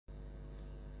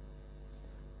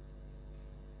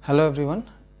Hello everyone,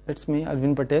 it's me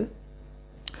Arvind Patel,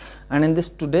 and in this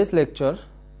today's lecture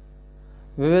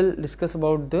we will discuss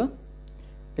about the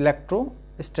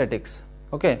electrostatics.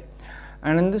 Okay,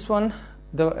 and in this one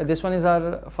this one is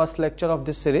our first lecture of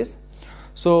this series.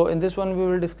 So in this one we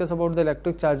will discuss about the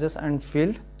electric charges and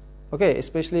field. Okay,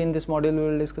 especially in this module we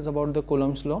will discuss about the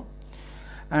Coulomb's law,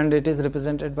 and it is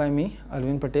represented by me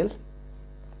Arvind Patel.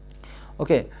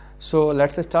 Okay, so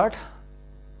let's start.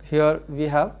 Here we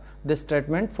have this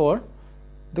statement for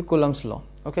the Coulomb's law.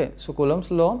 Okay, so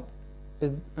Coulomb's law is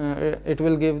it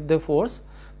will give the force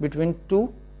between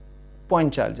two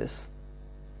point charges.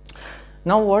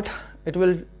 Now what it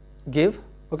will give?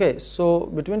 Okay, so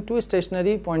between two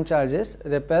stationary point charges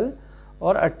repel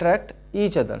or attract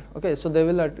each other. Okay, so they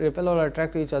will repel or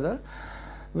attract each other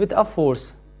with a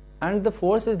force, and the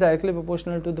force is directly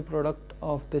proportional to the product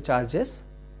of the charges.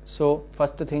 So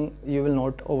first thing you will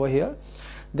note over here,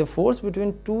 the force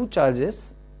between two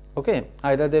charges, okay,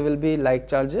 either they will be like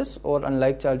charges or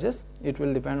unlike charges, it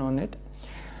will depend on it.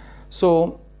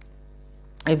 So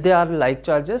if they are like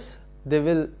charges, they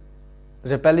will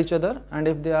repel each other, and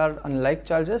if they are unlike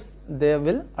charges, they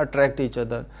will attract each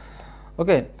other.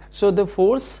 Okay, so the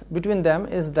force between them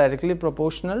is directly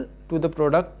proportional to the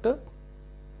product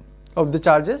of the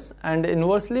charges and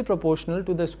inversely proportional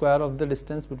to the square of the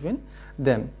distance between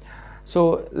them.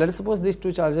 So let us suppose these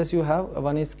two charges you have,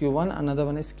 one is q1, another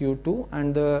one is q2,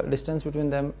 and the distance between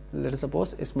them, let us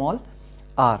suppose, is small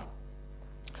r.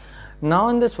 Now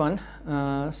in this one,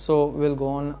 so we will go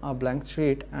on a blank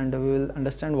sheet and we will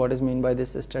understand what is meant by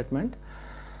this statement.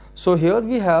 So here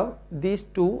we have these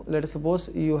two, let us suppose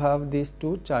you have these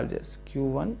two charges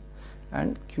q1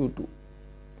 and q2.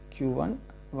 q1,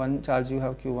 one charge you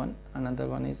have q1, another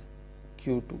one is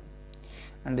q2,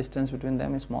 and distance between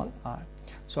them is small r.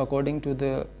 So according to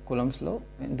the Coulomb's law,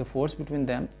 the force between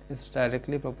them is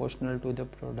directly proportional to the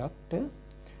product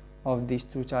of these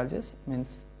two charges,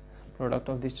 means product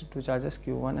of these two charges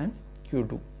q1 and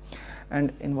q2,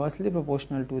 and inversely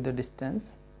proportional to the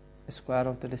distance, square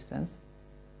of the distance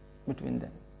between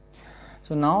them.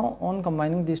 So now on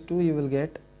combining these two, you will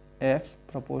get F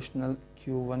proportional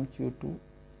q1 q2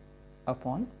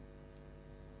 upon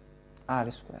r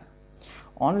square.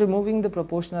 On removing the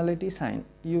proportionality sign,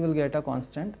 you will get a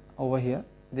constant over here,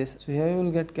 this. So here you will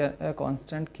get a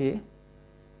constant k,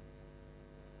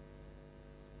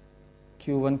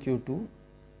 q1 q2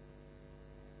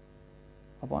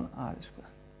 upon r square,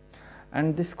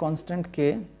 and this constant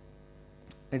k,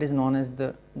 it is known as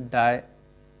the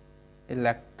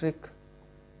dielectric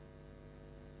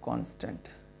constant.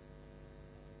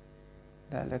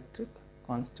 Dielectric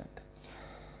constant.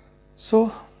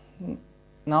 So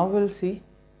now we will see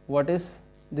what is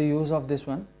the use of this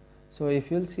one. So if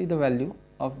you will see the value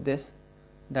of this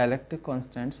dielectric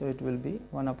constant, so it will be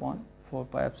 1 upon 4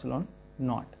 pi epsilon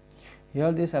naught.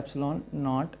 Here this epsilon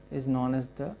naught is known as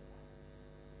the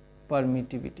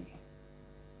permittivity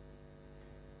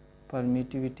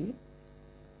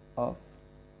of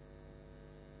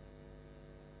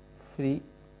free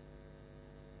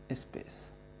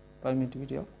space,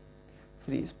 permittivity of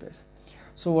free space.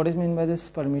 So what is meant by this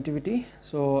permittivity?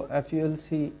 So if you will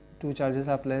see two charges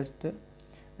are placed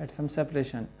at some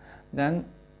separation, then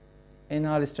in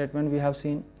our statement we have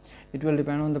seen it will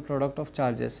depend on the product of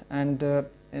charges and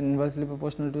inversely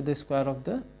proportional to the square of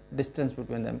the distance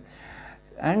between them,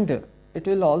 and it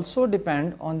will also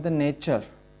depend on the nature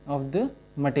of the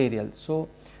material. So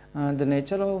the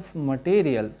nature of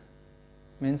material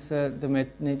means the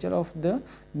nature of the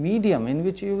medium in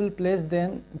which you will place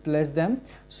them.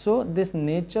 So this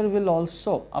nature will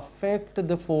also affect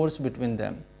the force between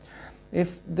them.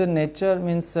 If the nature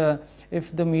means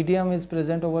if the medium is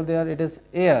present over there, it is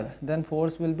air, then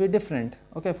force will be different,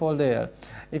 okay, for the air.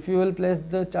 If you will place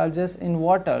the charges in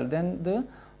water, then the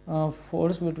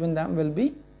force between them will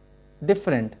be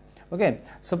different. Okay,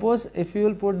 suppose if you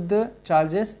will put the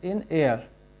charges in air,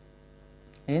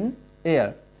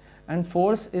 and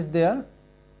force is there,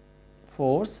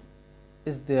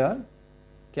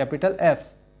 capital F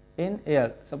in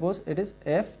air, suppose it is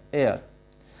F air.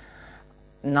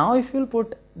 Now if you will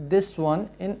put this one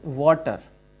in water,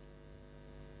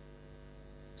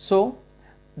 so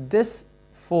this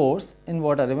force in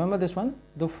water, remember this one,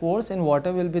 the force in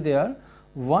water will be there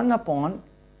 1 upon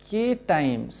k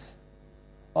times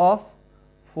of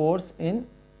force in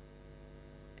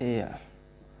air.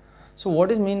 So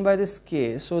what is mean by this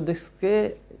k? So this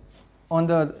k, on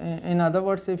the, in other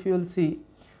words, if you will see,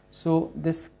 so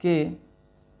this k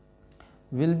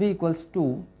will be equals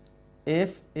to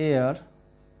F air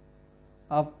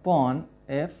upon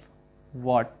F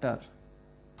water.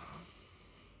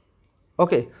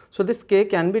 Okay, so this K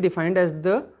can be defined as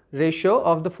the ratio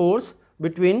of the force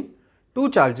between two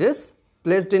charges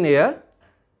placed in air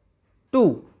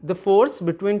to the force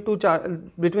between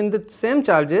between the same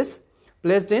charges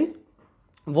placed in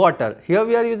water. Here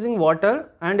we are using water,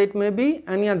 and it may be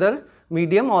any other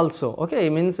medium also. Okay,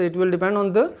 means it will depend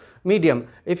on the medium.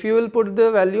 If you will put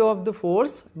the value of the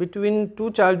force between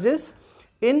two charges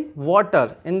in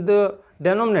water in the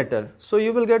denominator, so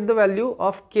you will get the value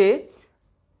of K,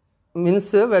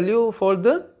 means value for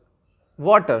the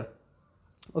water.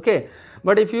 Okay,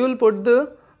 but if you will put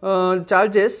the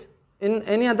charges in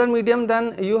any other medium,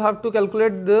 then you have to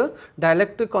calculate the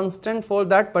dielectric constant for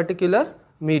that particular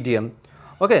medium.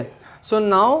 Okay, so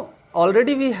now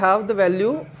already we have the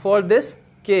value for this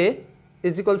K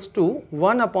is equals to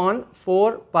 1 upon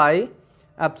 4 pi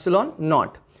epsilon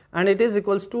naught, and it is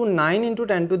equals to 9 into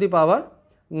 10 to the power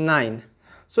 9.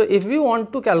 So if we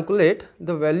want to calculate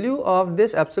the value of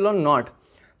this epsilon naught,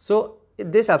 so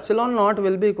this epsilon naught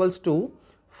will be equals to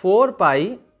 4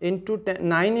 pi into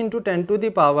 9 into 10 to the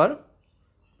power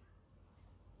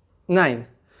 9,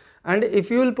 and if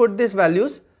you will put these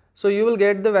values, so you will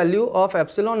get the value of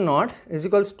epsilon naught is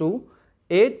equals to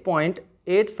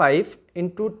 8.85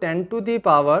 into 10 to the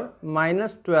power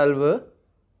minus 12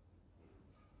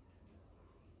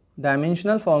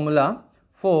 dimensional formula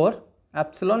for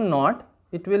epsilon naught.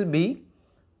 It will be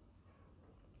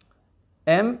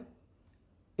m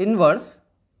inverse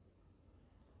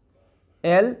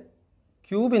L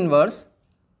cube inverse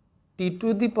t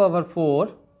to the power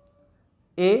 4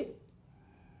 a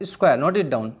square. Note it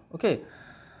down. Okay,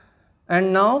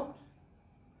 and now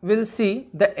we'll see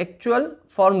the actual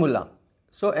formula.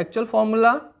 So actual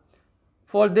formula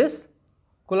for this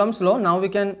Coulomb's law, now we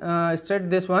can state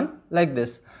this one like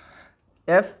this: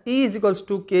 Fe is equals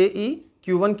to Ke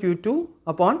Q1 Q2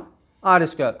 upon R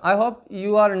square. I hope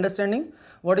you are understanding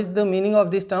what is the meaning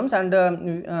of these terms, and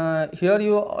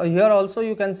here also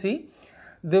you can see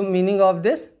the meaning of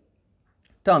this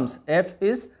terms. F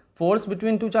is force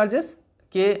between two charges.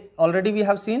 K already we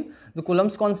have seen the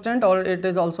Coulomb's constant, or it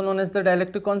is also known as the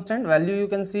dielectric constant. Value you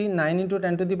can see 9 into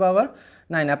 10 to the power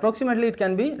 9. Approximately it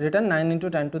can be written 9 into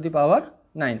 10 to the power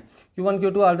 9. Q1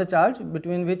 Q2 are the charge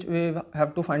between which we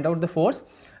have to find out the force,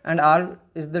 and R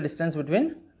is the distance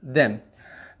between them.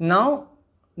 Now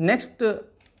next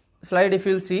slide if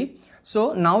you will see,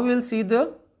 so now we will see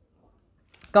the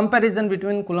comparison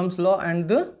between Coulomb's law and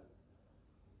the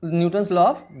Newton's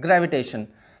law of gravitation.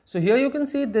 So here you can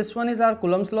see this one is our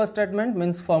Coulomb's law statement,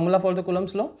 means formula for the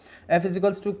Coulomb's law. F is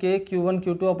equals to K Q1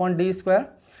 Q2 upon D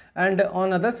square, and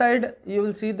on other side you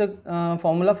will see the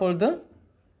formula for the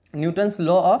Newton's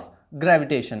law of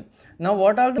gravitation. Now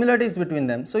what are the similarities between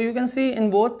them? So you can see in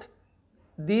both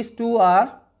these two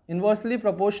are inversely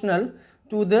proportional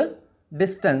to the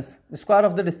distance, the square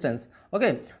of the distance.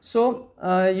 Okay, so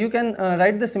you can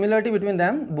write the similarity between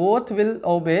them. Both will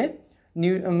obey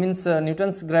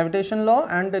Newton's gravitation law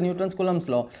and Newton's Coulomb's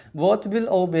law. Both will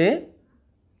obey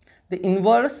the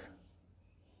inverse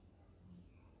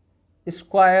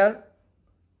square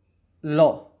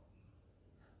law.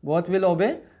 Both will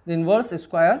obey the inverse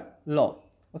square law.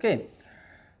 Okay,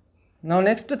 now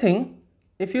next thing,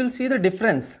 if you will see the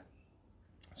difference,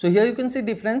 so here you can see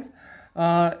difference.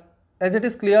 As it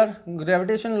is clear,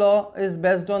 gravitation law is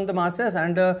based on the masses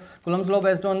and Coulomb's law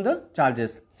based on the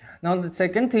charges. Now the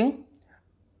second thing,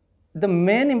 the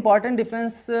main important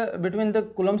difference between the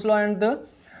Coulomb's law and the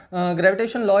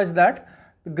gravitation law is that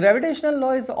the gravitational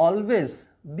law is always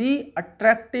be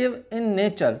attractive in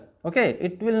nature. Okay,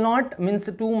 it will not, means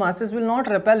two masses will not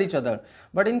repel each other,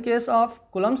 but in case of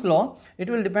Coulomb's law, it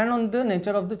will depend on the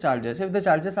nature of the charges. If the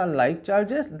charges are like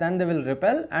charges, then they will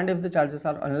repel, and if the charges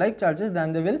are unlike charges,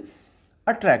 then they will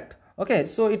attract. Okay,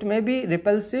 so it may be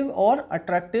repulsive or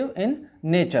attractive in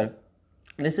nature.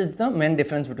 This is the main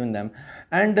difference between them.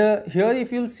 And here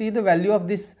if you will see the value of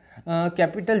this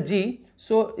capital G,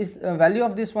 so is value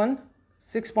of this one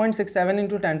 6.67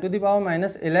 into 10 to the power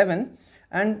minus 11,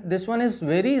 and this one is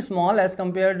very small as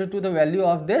compared to the value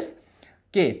of this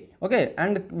K. Okay,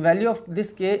 and value of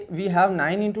this K we have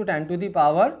 9 into 10 to the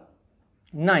power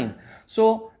 9.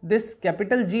 So this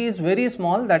capital G is very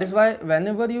small. That is why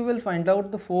whenever you will find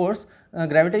out the force,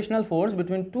 gravitational force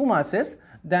between two masses,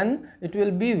 then it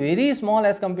will be very small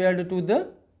as compared to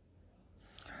the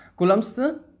Coulomb's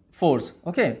force.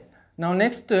 Okay, now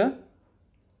next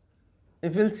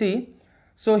if you will see,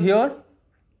 so here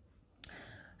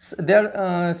there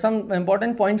are some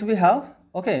important points we have,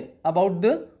 okay, about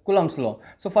the Coulomb's law.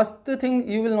 So first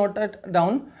thing you will note it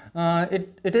down,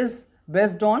 it is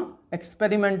based on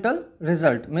experimental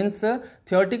result, means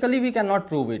theoretically we cannot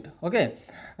prove it. Okay,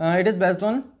 it is based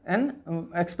on an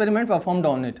experiment performed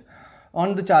on it,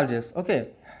 on the charges. Okay,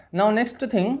 now next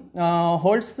thing,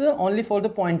 holds only for the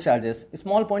point charges,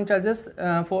 small point charges,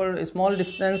 for small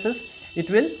distances it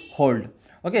will hold.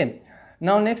 Okay,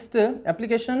 now next,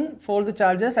 application for the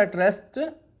charges at rest,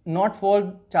 not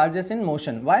for charges in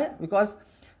motion. Why? Because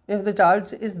if the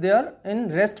charge is there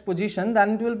in rest position,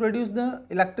 then it will produce the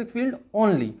electric field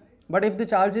only, but if the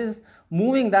charge is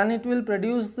moving, then it will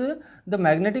produce the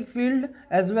magnetic field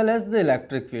as well as the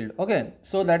electric field. Okay,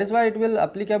 so that is why it will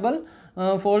applicable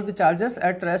for the charges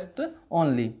at rest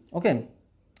only. Okay,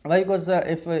 why? Because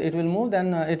if it will move,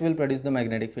 then it will produce the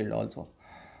magnetic field also.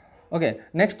 Okay,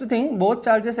 next thing, both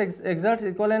charges exert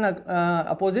equal and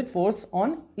opposite force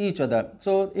on each other.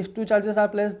 So if two charges are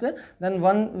placed, then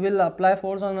one will apply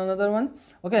force on another one.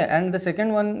 Okay, and the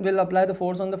second one will apply the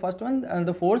force on the first one, and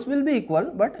the force will be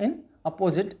equal but in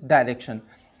opposite direction.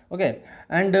 Okay,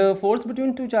 and force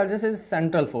between two charges is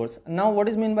central force. Now what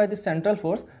is meant by this central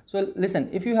force? So listen,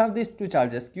 if you have these two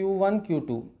charges q1,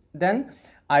 q2, then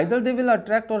either they will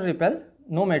attract or repel,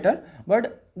 no matter,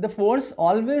 but the force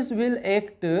always will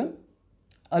act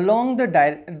along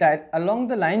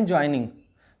the line joining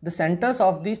the centers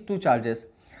of these two charges.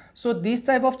 So these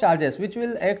type of charges which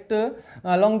will act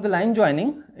along the line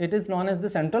joining, it is known as the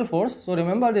central force. So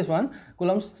remember this one,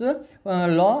 Coulomb's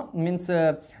law means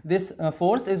this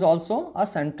force is also a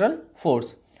central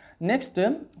force. Next,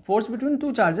 force between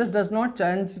two charges does not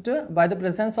change by the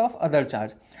presence of other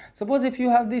charge. Suppose if you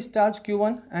have this charge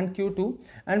q1 and q2,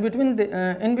 and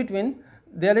in between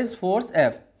there is force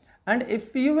F, and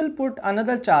if you will put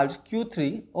another charge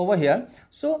q3 over here,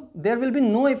 so there will be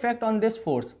no effect on this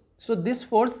force. So this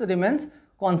force remains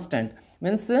constant,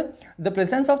 means the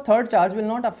presence of third charge will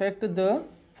not affect the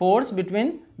force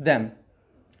between them.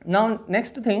 Now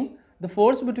next thing, the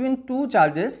force between two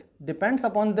charges depends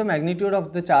upon the magnitude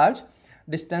of the charge,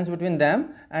 distance between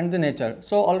them, and the nature.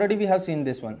 So already we have seen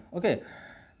this one. Okay,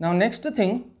 now next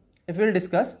thing, if we will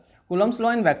discuss Coulomb's law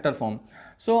in vector form.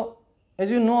 So as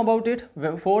you know about it,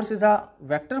 force is a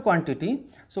vector quantity.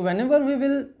 So whenever we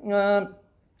will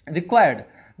require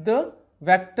the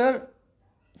vector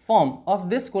form of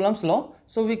this Coulomb's law,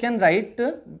 so we can write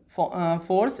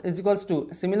force is equals to,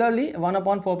 similarly, 1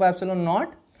 upon 4 pi epsilon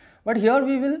naught, but here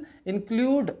we will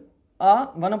include a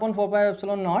 1 upon 4 pi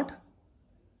epsilon naught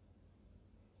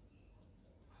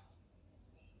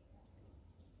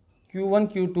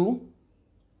q1 q2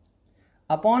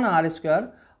 upon r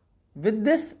square. With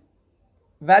this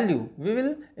value we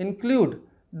will include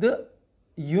the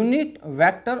unit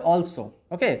vector also.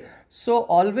 Okay, so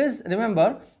always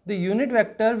remember the unit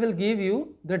vector will give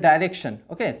you the direction.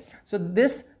 Okay, so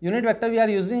this unit vector we are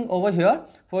using over here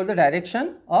for the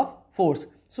direction of force.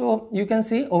 So you can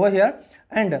see over here,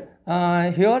 and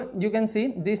here you can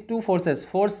see these two forces,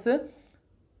 force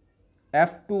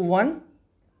F21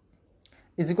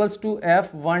 is equals to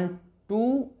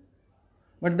F12,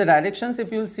 but the directions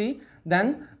if you will see,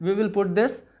 then we will put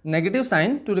this negative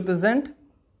sign to represent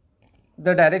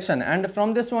the direction, and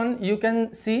from this one you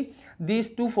can see these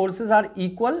two forces are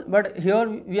equal, but here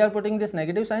we are putting this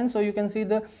negative sign, so you can see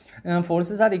the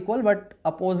forces are equal but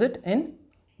opposite in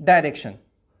direction.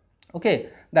 Okay,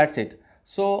 that's it.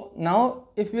 So now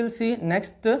if we will see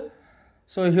next,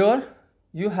 so here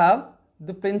you have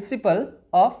the principle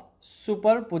of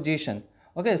superposition.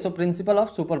 Okay, so principle of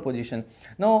superposition.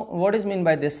 Now what is meant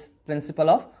by this principle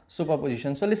of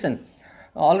superposition? So listen,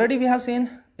 already we have seen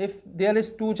if there is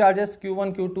two charges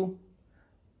q1 q2,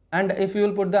 and if you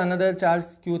will put the another charge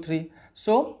q3,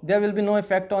 so there will be no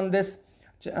effect on this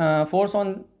force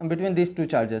on between these two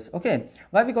charges. Okay,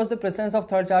 why? Because the presence of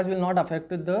third charge will not affect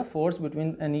the force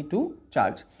between any two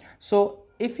charge. So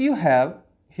if you have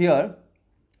here,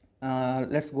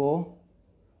 let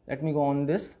me go on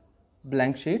this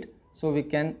blank sheet so we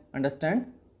can understand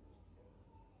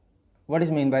what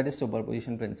is meant by this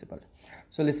superposition principle.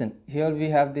 So listen, here we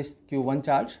have this q1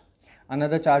 charge,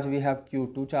 another charge we have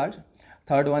q2 charge,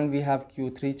 third one we have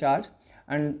q3 charge,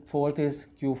 and fourth is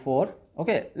q4.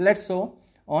 Okay, let's show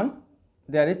on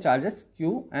there is charges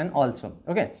qn also.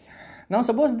 Okay, now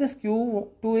suppose this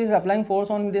q2 is applying force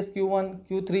on this q1,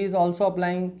 q3 is also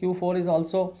applying, q4 is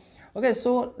also. Okay,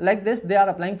 so like this they are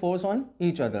applying force on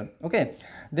each other. Okay,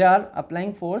 they are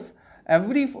applying force,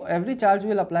 every charge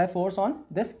will apply force on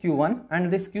this q1,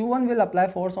 and this q1 will apply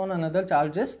force on another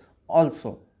charges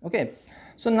also. Okay,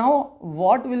 so now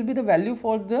what will be the value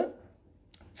for the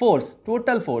force,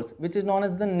 total force, which is known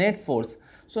as the net force?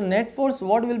 So net force,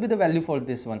 what will be the value for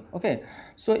this one? Okay,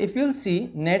 so if you will see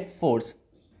net force,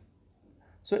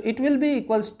 so it will be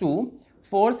equals to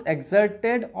force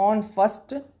exerted on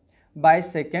first by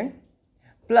second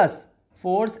plus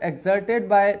force exerted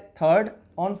by third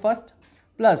on first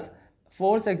plus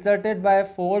force exerted by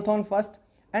fourth on first,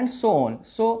 and so on.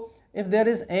 So if there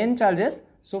is n charges,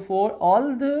 so for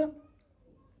all the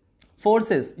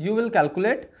forces you will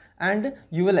calculate and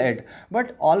you will add,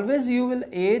 but always you will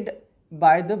add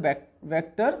by the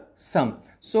vector sum.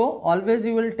 So always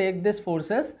you will take these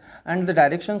forces and the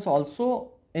directions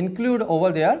also include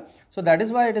over there, so that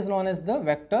is why it is known as the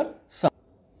vector sum.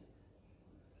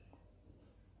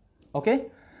 Okay,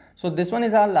 so this one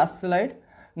is our last slide.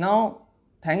 Now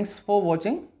thanks for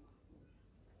watching.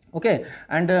 Okay,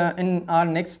 and in our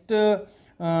next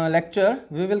lecture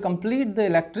we will complete the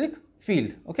electric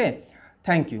field. Okay,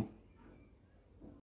 thank you.